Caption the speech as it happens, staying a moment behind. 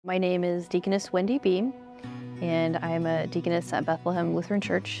My name is Deaconess Wendy Boehm, and I'm a deaconess at Bethlehem Lutheran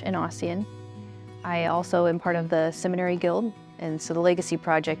Church in Ossian. I also am part of the Seminary Guild, and so the Legacy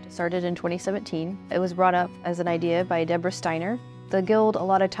Project started in 2017. It was brought up as an idea by Deborah Steiner. The Guild a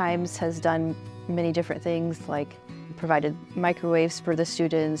lot of times has done many different things, like provided microwaves for the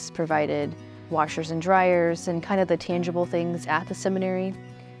students, provided washers and dryers, and kind of the tangible things at the seminary.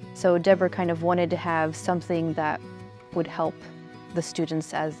 So Deborah kind of wanted to have something that would help the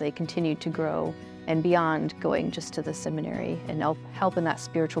students as they continue to grow and beyond going just to the seminary and help in that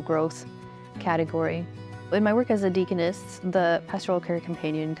spiritual growth category. In my work as a deaconess, the Pastoral Care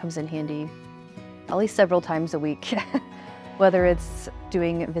Companion comes in handy at least several times a week, whether it's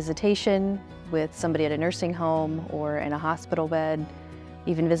doing visitation with somebody at a nursing home or in a hospital bed,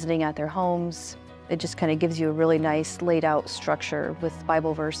 even visiting at their homes. It just kind of gives you a really nice laid out structure with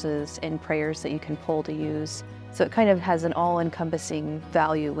Bible verses and prayers that you can pull to use. So it kind of has an all-encompassing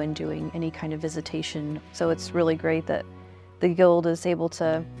value when doing any kind of visitation. So it's really great that the Guild is able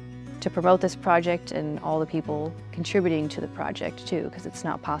to promote this project and all the people contributing to the project too, because it's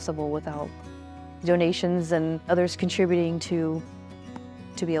not possible without donations and others contributing to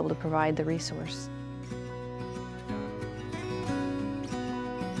be able to provide the resource.